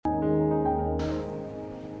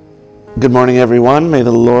Good morning, everyone. May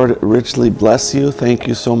the Lord richly bless you. Thank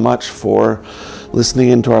you so much for listening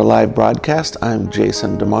into our live broadcast. I'm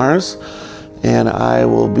Jason DeMars, and I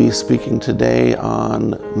will be speaking today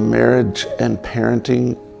on marriage and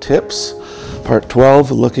parenting tips, part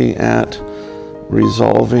 12, looking at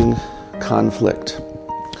resolving conflict.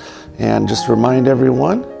 And just remind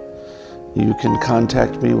everyone, you can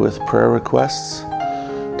contact me with prayer requests,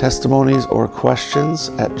 testimonies, or questions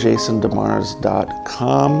at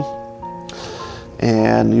jasondemars.com.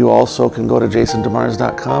 And you also can go to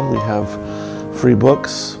jasondemars.com. We have free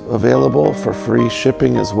books available for free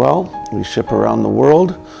shipping as well. We ship around the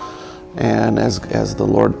world, and as the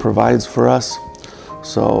Lord provides for us.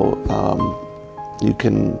 So you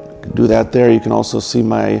can do that there. You can also see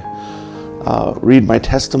read my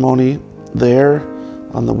testimony there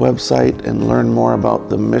on the website and learn more about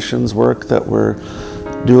the missions work that we're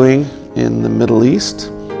doing in the Middle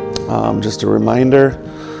East. Just a reminder,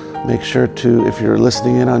 make sure to, if you're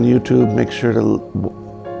listening in on YouTube, make sure to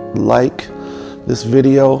like this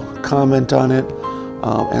video, comment on it,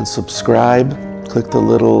 and subscribe. Click the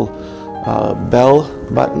little bell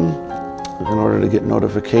button in order to get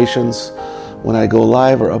notifications when I go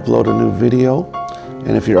live or upload a new video.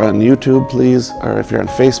 And if you're on YouTube, please, or if you're on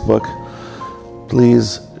Facebook,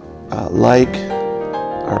 please like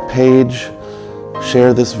our page,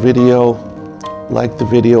 share this video, like the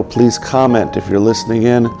video. Please comment if you're listening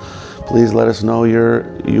in. Please let us know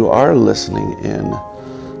you are listening in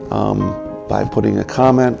by putting a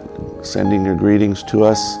comment, sending your greetings to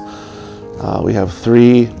us. We have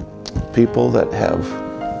 3 people that have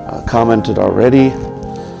commented already.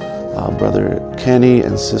 Brother Kenny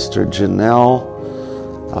and Sister Janelle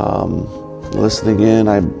listening in.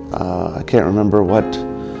 I can't remember what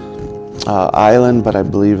island, but I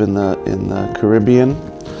believe in the Caribbean.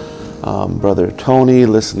 Brother Tony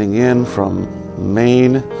listening in from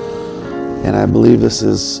Maine, and I believe this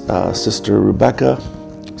is Sister Rebecca.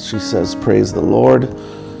 She says, "Praise the Lord."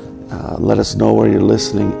 Let us know where you're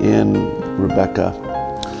listening in, Rebecca.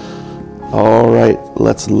 All right,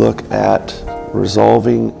 let's look at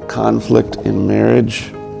resolving conflict in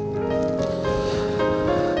marriage.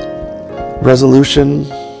 Resolution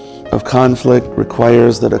of conflict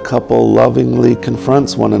requires that a couple lovingly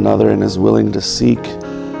confronts one another and is willing to seek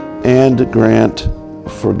and grant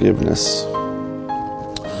forgiveness.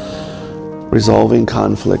 Resolving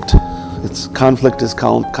conflict. Conflict is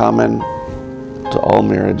common to all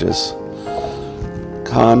marriages.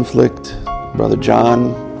 Conflict, Brother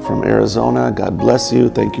John from Arizona, God bless you.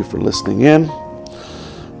 Thank you for listening in.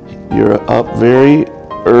 You're up very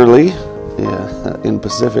early in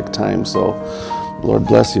Pacific time, so Lord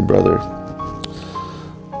bless you, brother.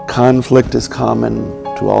 Conflict is common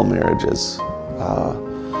to all marriages.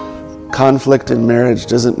 Conflict in marriage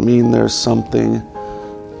doesn't mean there's something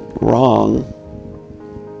wrong.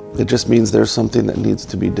 It just means there's something that needs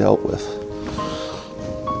to be dealt with.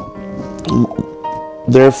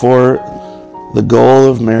 Therefore, the goal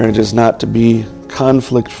of marriage is not to be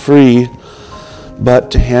conflict-free,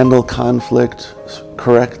 but to handle conflict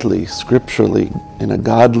correctly, scripturally, in a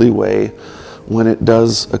godly way when it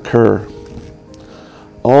does occur.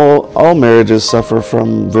 All marriages suffer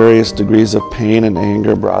from various degrees of pain and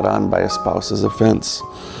anger brought on by a spouse's offense.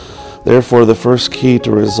 Therefore, the first key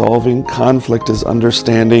to resolving conflict is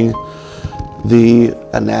understanding the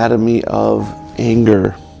anatomy of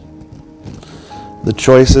anger. The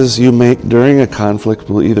choices you make during a conflict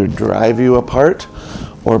will either drive you apart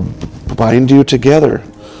or bind you together.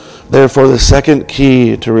 Therefore, the second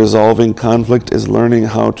key to resolving conflict is learning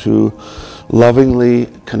how to lovingly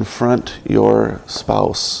confront your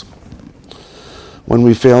spouse. When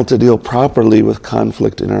we fail to deal properly with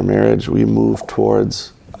conflict in our marriage, we move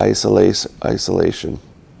towards isolation.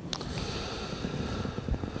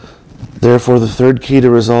 Therefore, the third key to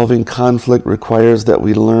resolving conflict requires that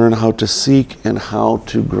we learn how to seek and how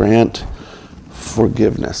to grant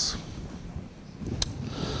forgiveness.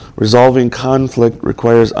 Resolving conflict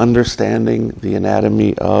requires understanding the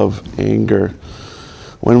anatomy of anger.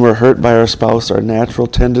 When we're hurt by our spouse, our natural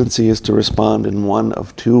tendency is to respond in one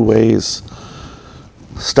of 2 ways.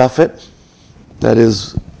 Stuff it, that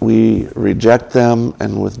is, we reject them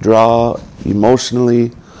and withdraw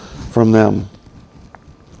emotionally from them.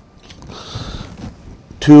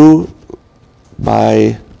 2,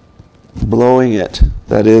 by blowing it,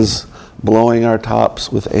 that is, blowing our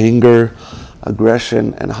tops with anger,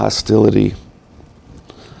 aggression, and hostility.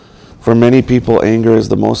 For many people, anger is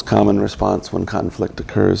the most common response when conflict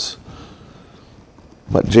occurs.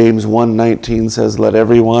 But James 1:19 says, "Let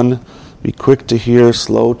everyone be quick to hear,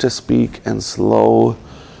 slow to speak, and slow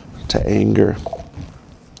to anger."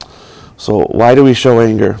 So why do we show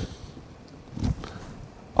anger?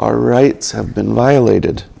 Our rights have been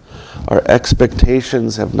violated. Our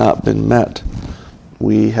expectations have not been met.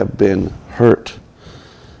 We have been hurt.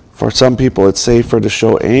 For some people, it's safer to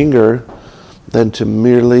show anger than to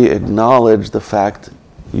merely acknowledge the fact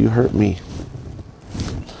you hurt me.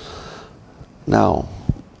 Now,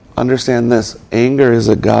 understand this. Anger is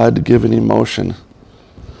a God-given emotion.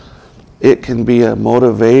 It can be a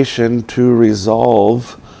motivation to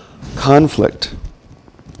resolve conflict.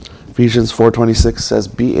 Ephesians 4:26 says,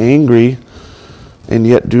 "Be angry and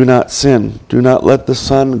yet do not sin. Do not let the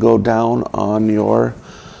sun go down on your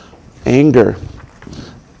anger."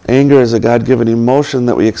 Anger is a God-given emotion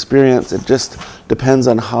that we experience. It just depends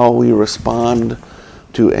on how we respond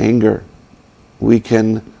to anger. We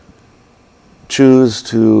can choose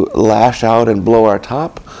to lash out and blow our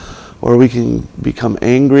top, or we can become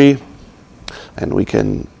angry and we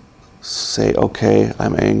can say, okay,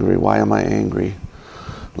 I'm angry. Why am I angry?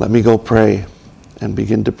 Let me go pray and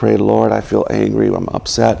begin to pray, Lord, I feel angry. I'm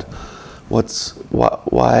upset.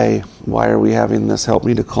 Why are we having this? Help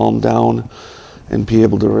me to calm down and be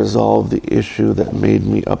able to resolve the issue that made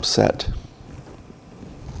me upset.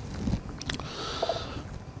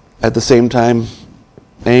 At the same time,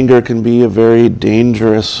 anger can be a very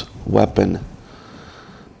dangerous weapon.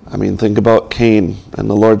 I mean, think about Cain. And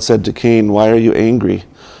the Lord said to Cain, "Why are you angry?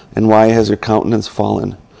 And why has your countenance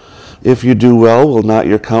fallen? If you do well, will not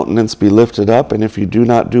your countenance be lifted up? And if you do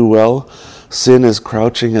not do well, sin is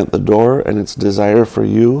crouching at the door, and its desire for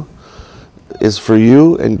you is for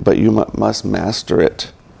you, but you must master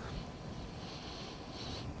it."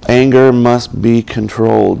 Anger must be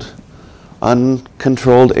controlled.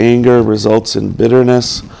 Uncontrolled anger results in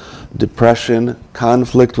bitterness, depression,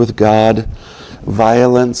 conflict with God,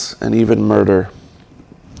 violence, and even murder.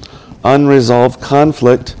 Unresolved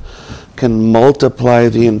conflict can multiply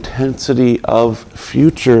the intensity of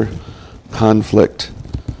future conflict.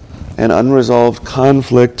 And unresolved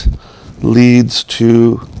conflict leads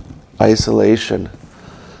to isolation.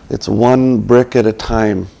 It's one brick at a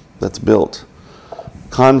time that's built.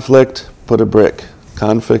 Conflict, put a brick.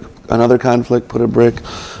 Another conflict, put a brick,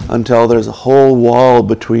 until there's a whole wall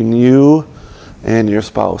between you and your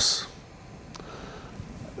spouse.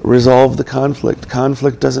 Resolve the conflict.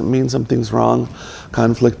 Conflict doesn't mean something's wrong.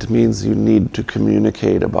 Conflict means you need to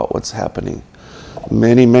communicate about what's happening.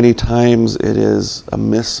 Many, many times it is a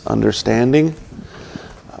misunderstanding,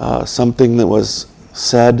 something that was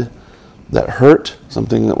said that hurt,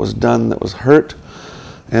 something that was done that was hurt,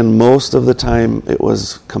 and most of the time it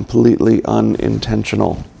was completely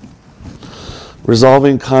unintentional.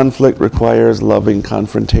 Resolving conflict requires loving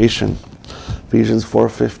confrontation. Ephesians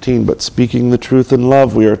 4:15, "But speaking the truth in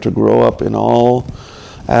love, we are to grow up in all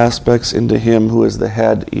aspects into Him who is the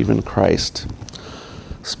head, even Christ."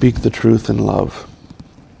 Speak the truth in love.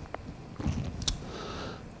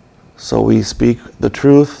 So we speak the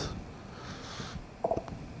truth,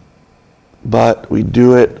 but we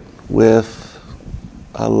do it with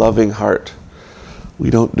a loving heart. We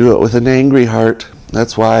don't do it with an angry heart.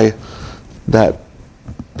 That's why that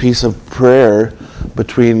piece of prayer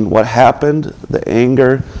between what happened, the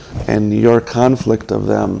anger, and your conflict of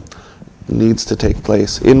them needs to take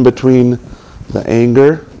place. In between the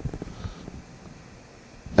anger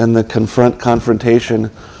and the confrontation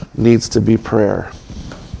needs to be prayer.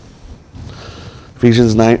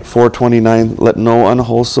 Ephesians 4:29, "Let no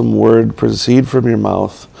unwholesome word proceed from your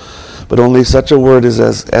mouth, but only such a word as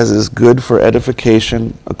is good for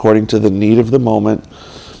edification according to the need of the moment,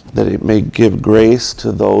 that it may give grace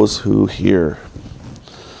to those who hear."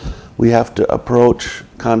 We have to approach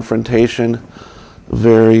confrontation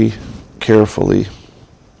very carefully.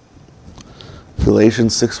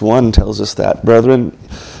 Galatians 6:1 tells us that, "Brethren,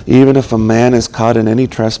 even if a man is caught in any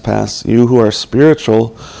trespass, you who are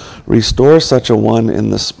spiritual, restore such a one in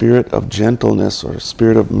the spirit of gentleness," or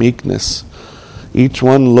spirit of meekness, "each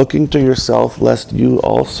one looking to yourself, lest you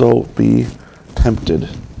also be tempted."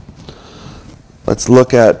 Let's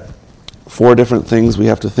look at 4 different things we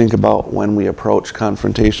have to think about when we approach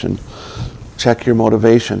confrontation. Check your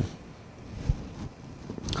motivation.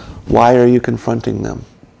 Why are you confronting them?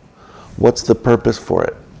 What's the purpose for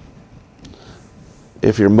it?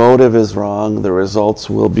 If your motive is wrong, the results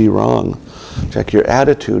will be wrong. Check your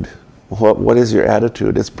attitude. What is your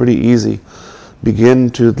attitude? It's pretty easy. Begin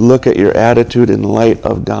to look at your attitude in light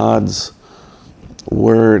of God's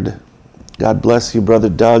Word. God bless you, Brother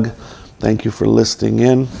Doug. Thank you for listening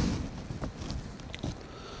in.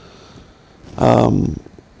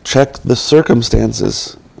 Check the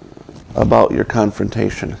circumstances about your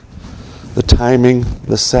confrontation. The timing,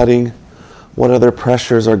 the setting, what other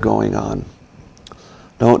pressures are going on.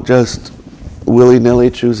 Don't just willy-nilly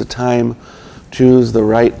choose a time Choose the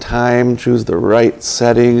right time, choose the right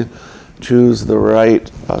setting, choose the right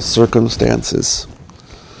circumstances.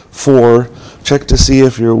 4, check to see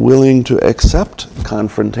if you're willing to accept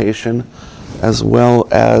confrontation as well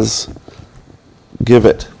as give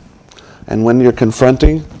it. And when you're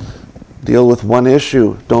confronting, deal with one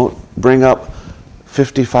issue. Don't bring up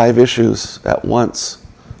 55 issues at once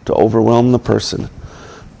to overwhelm the person.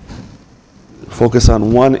 Focus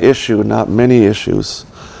on one issue, not many issues.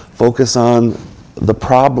 Focus on the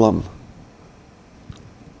problem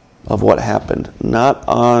of what happened, not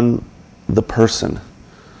on the person.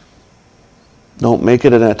 Don't make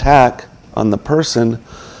it an attack on the person.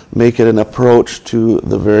 Make it an approach to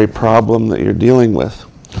the very problem that you're dealing with.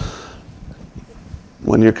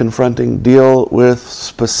 When you're confronting, deal with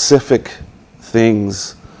specific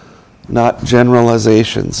things, not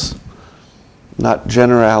generalizations, not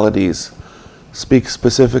generalities. Speak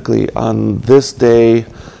specifically. On this day,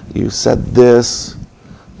 you said this,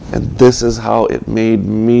 and this is how it made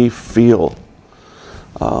me feel.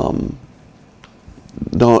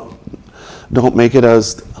 Don't make it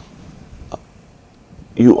as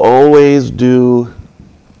you always do ...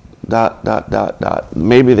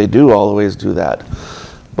 Maybe they do always do that.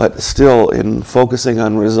 But still, in focusing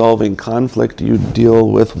on resolving conflict, you deal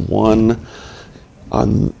with one.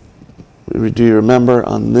 Do you remember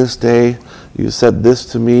on this day, you said this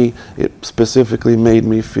to me, it specifically made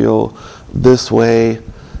me feel this way,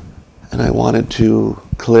 and I wanted to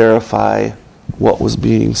clarify what was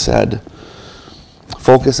being said.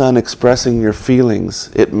 Focus on expressing your feelings.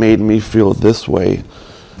 It made me feel this way,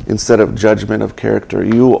 instead of judgment of character.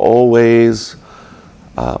 You always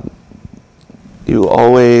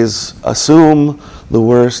assume the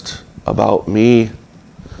worst about me.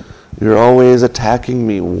 You're always attacking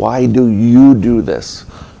me. Why do you do this?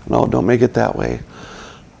 No, don't make it that way.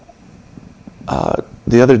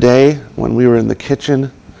 The other day, when we were in the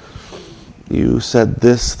kitchen, you said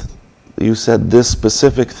this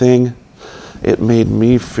specific thing. It made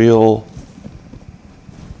me feel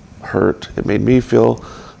hurt. It made me feel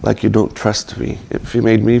like you don't trust me. It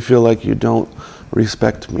made me feel like you don't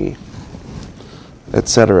respect me,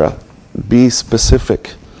 etc. Be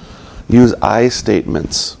specific. Use I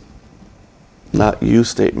statements, not you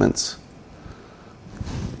statements.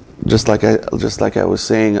 Just like I was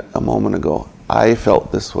saying a moment ago, I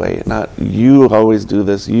felt this way, not you always do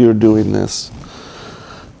this, you're doing this.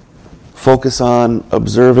 Focus on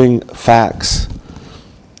observing facts,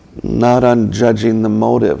 not on judging the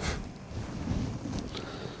motive.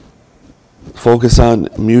 Focus on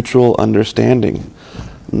mutual understanding,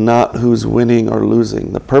 not who's winning or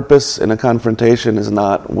losing. The purpose in a confrontation is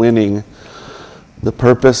not winning. The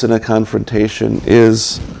purpose in a confrontation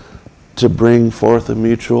is to bring forth a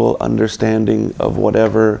mutual understanding of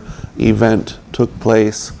whatever event took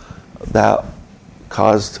place that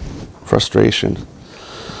caused frustration.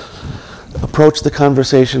 Approach the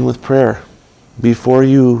conversation with prayer. Before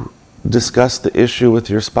you discuss the issue with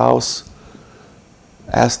your spouse,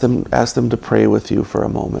 ask them to pray with you for a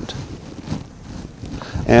moment.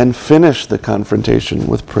 And finish the confrontation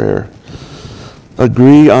with prayer.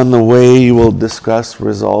 Agree on the way you will discuss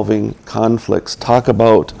resolving conflicts. Talk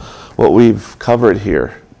about what we've covered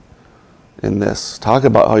here in this. Talk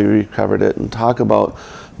about how you covered it, and talk about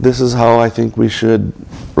this is how I think we should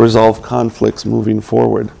resolve conflicts moving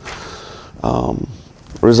forward.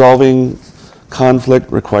 Resolving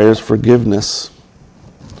conflict requires forgiveness.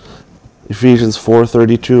 Ephesians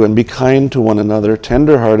 4:32, and be kind to one another,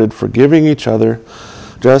 tender-hearted, forgiving each other,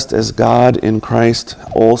 just as God in Christ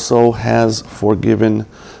also has forgiven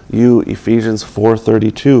you. Ephesians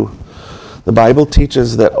 4:32. The Bible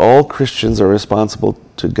teaches that all Christians are responsible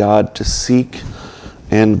to God to seek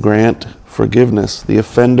and grant forgiveness. The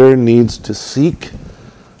offender needs to seek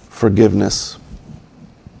forgiveness.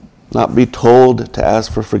 Not be told to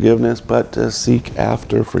ask for forgiveness, but to seek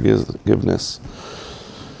after forgiveness.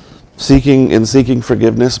 Seeking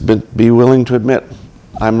forgiveness, be willing to admit,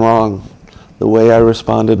 I'm wrong. The way I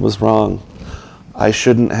responded was wrong. I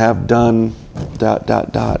shouldn't have done ...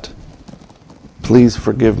 Please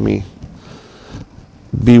forgive me.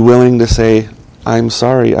 Be willing to say, I'm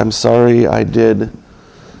sorry I did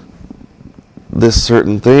this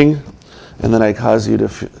certain thing, and then I caused you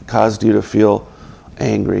to feel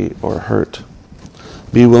angry or hurt.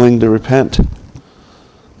 Be willing to repent.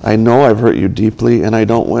 I know I've hurt you deeply, and I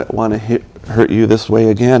don't want to hurt you this way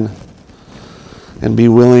again. And be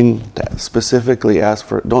willing to specifically ask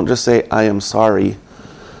for, don't just say, I am sorry.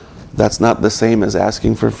 That's not the same as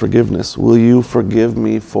asking for forgiveness. Will you forgive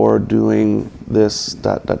me for doing this...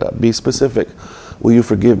 Be specific. Will you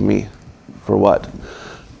forgive me for what?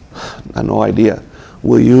 I have no idea.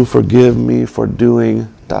 will you forgive me for doing ...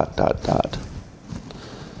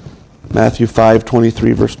 Matthew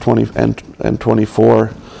 5:23, verse 20 and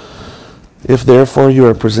 24. If therefore you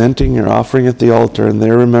are presenting your offering at the altar, and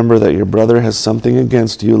there remember that your brother has something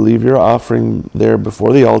against you, leave your offering there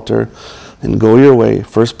before the altar, and go your way.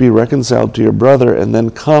 First be reconciled to your brother, and then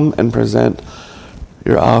come and present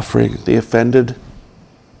your offering. The offended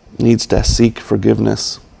needs to seek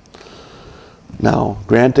forgiveness. Now,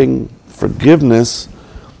 granting forgiveness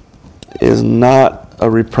is not a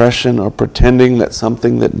repression or pretending that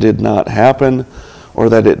something that did not happen or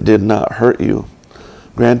that it did not hurt you.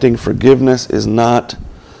 Granting forgiveness is not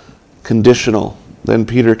conditional. Then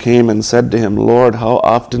Peter came and said to him, Lord, how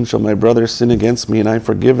often shall my brother sin against me and I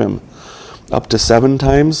forgive him? Up to 7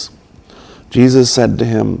 times? Jesus said to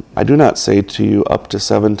him, I do not say to you up to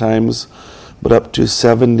 7 times, but up to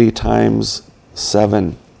 70 times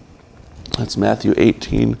 7. That's Matthew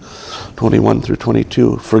 18:21 through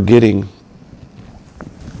 22. Forgetting.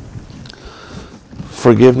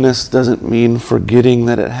 Forgiveness doesn't mean forgetting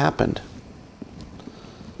that it happened.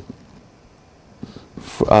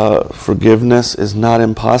 Forgiveness is not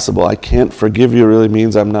impossible. I can't forgive you really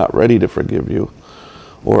means I'm not ready to forgive you,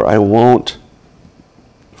 or I won't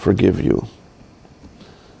forgive you.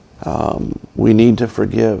 We need to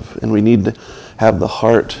forgive, and we need to have the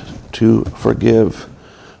heart to forgive.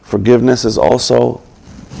 Forgiveness is also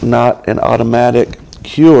not an automatic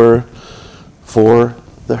cure for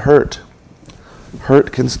the hurt.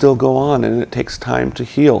 Hurt can still go on, and it takes time to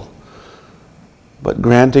heal. But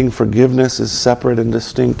granting forgiveness is separate and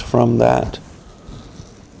distinct from that.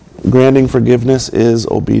 Granting forgiveness is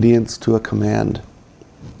obedience to a command.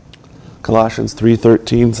 Colossians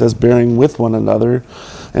 3:13 says, bearing with one another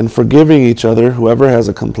and forgiving each other, whoever has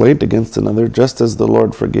a complaint against another, just as the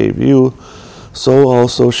Lord forgave you, so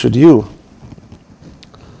also should you.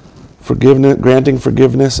 Granting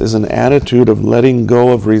forgiveness is an attitude of letting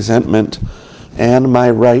go of resentment and my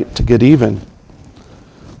right to get even.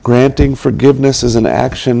 Granting forgiveness is an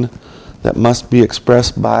action that must be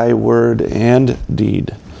expressed by word and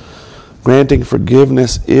deed. Granting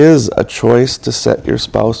forgiveness is a choice to set your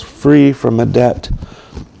spouse free from a debt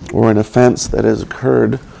or an offense that has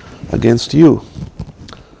occurred against you.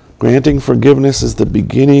 Granting forgiveness is the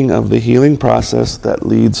beginning of the healing process that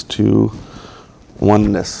leads to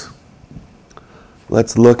oneness.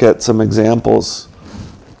 Let's look at some examples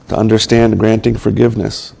to understand granting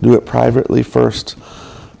forgiveness. Do it privately first.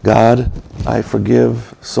 God, I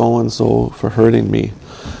forgive so-and-so for hurting me.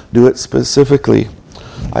 Do it specifically.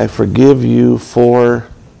 I forgive you for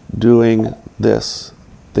doing this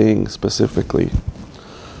thing specifically.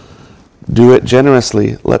 Do it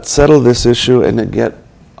generously. Let's settle this issue and get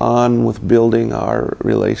on with building our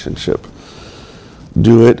relationship.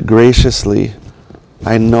 Do it graciously.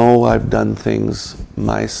 I know I've done things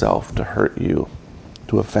myself to hurt you,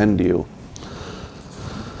 to offend you.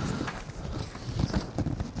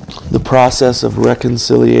 The process of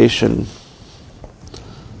reconciliation.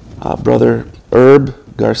 Brother Herb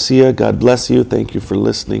Garcia, God bless you. Thank you for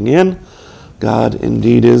listening in. God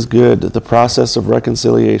indeed is good. The process of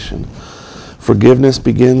reconciliation. Forgiveness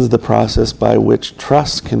begins the process by which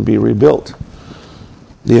trust can be rebuilt.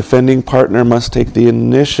 The offending partner must take the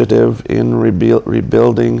initiative in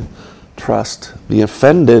rebuilding trust. The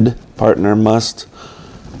offended partner must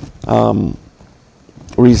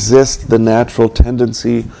resist the natural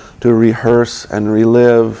tendency to rehearse and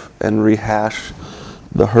relive and rehash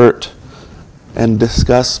the hurt and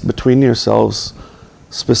discuss between yourselves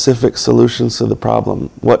specific solutions to the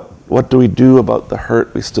problem. What do we do about the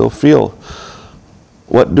hurt we still feel?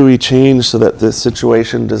 What do we change so that this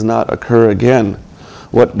situation does not occur again?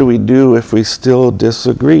 What do we do if we still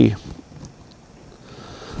disagree?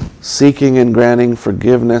 Seeking and granting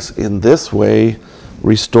forgiveness in this way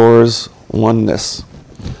restores oneness.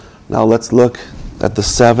 Now let's look at the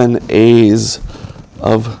 7 A's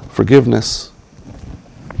of forgiveness.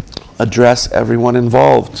 Address everyone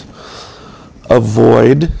involved.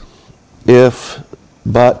 Avoid if,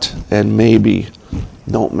 but, and maybe.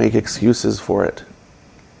 Don't make excuses for it.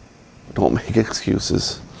 Don't make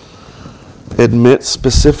excuses. Admit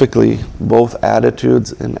specifically both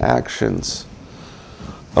attitudes and actions.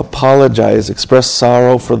 Apologize. Express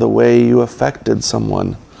sorrow for the way you affected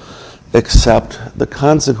someone. Accept the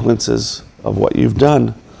consequences of what you've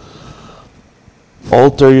done.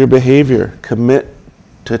 Alter your behavior. Commit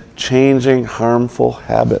to changing harmful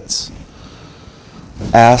habits.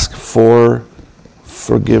 Ask for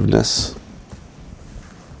forgiveness.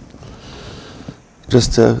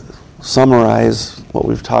 Just to summarize what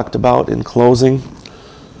we've talked about in closing,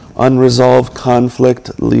 unresolved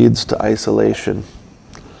conflict leads to isolation.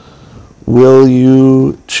 Will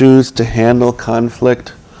you choose to handle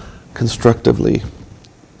conflict constructively?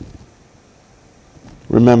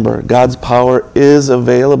 Remember, God's power is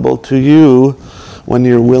available to you when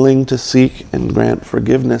you're willing to seek and grant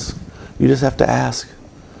forgiveness. You just have to ask.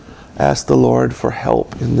 Ask the Lord for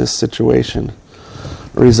help in this situation.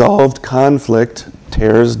 Resolved conflict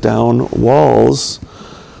tears down walls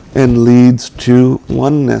and leads to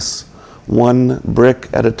oneness. One brick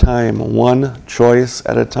at a time, one choice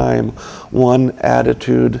at a time, one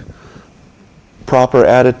attitude, proper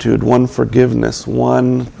attitude, one forgiveness,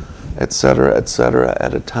 one etc.,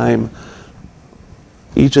 at a time.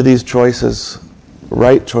 Each of these choices,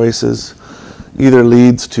 right choices, either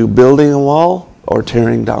leads to building a wall or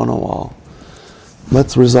tearing down a wall.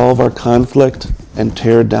 Let's resolve our conflict and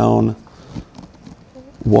tear down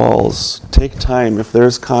walls. Take time. If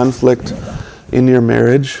there's conflict in your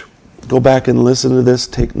marriage, go back and listen to this,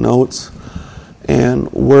 take notes,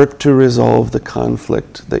 and work to resolve the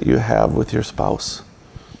conflict that you have with your spouse.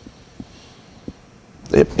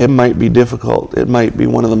 It might be difficult. It might be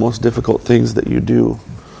one of the most difficult things that you do,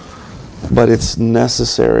 but it's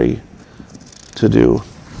necessary to do,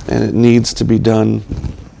 and it needs to be done.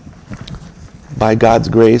 By God's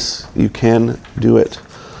grace, you can do it.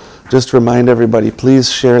 Just remind everybody,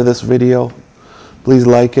 please share this video. Please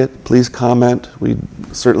like it. Please comment. We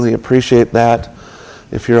certainly appreciate that.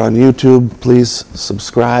 If you're on YouTube, please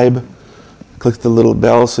subscribe. Click the little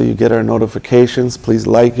bell so you get our notifications. Please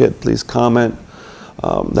like it. Please comment.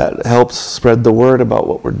 That helps spread the word about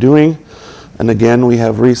what we're doing. And again, we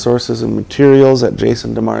have resources and materials at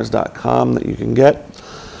jasondemars.com that you can get.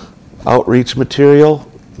 Outreach material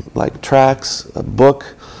like tracts, a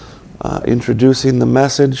book introducing the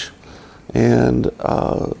message, and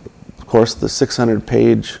of course the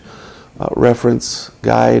 600-page reference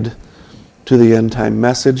guide to the end time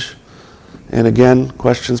message. And again,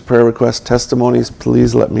 questions, prayer requests, testimonies,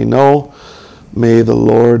 please let me know. May the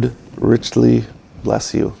Lord richly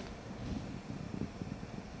bless you.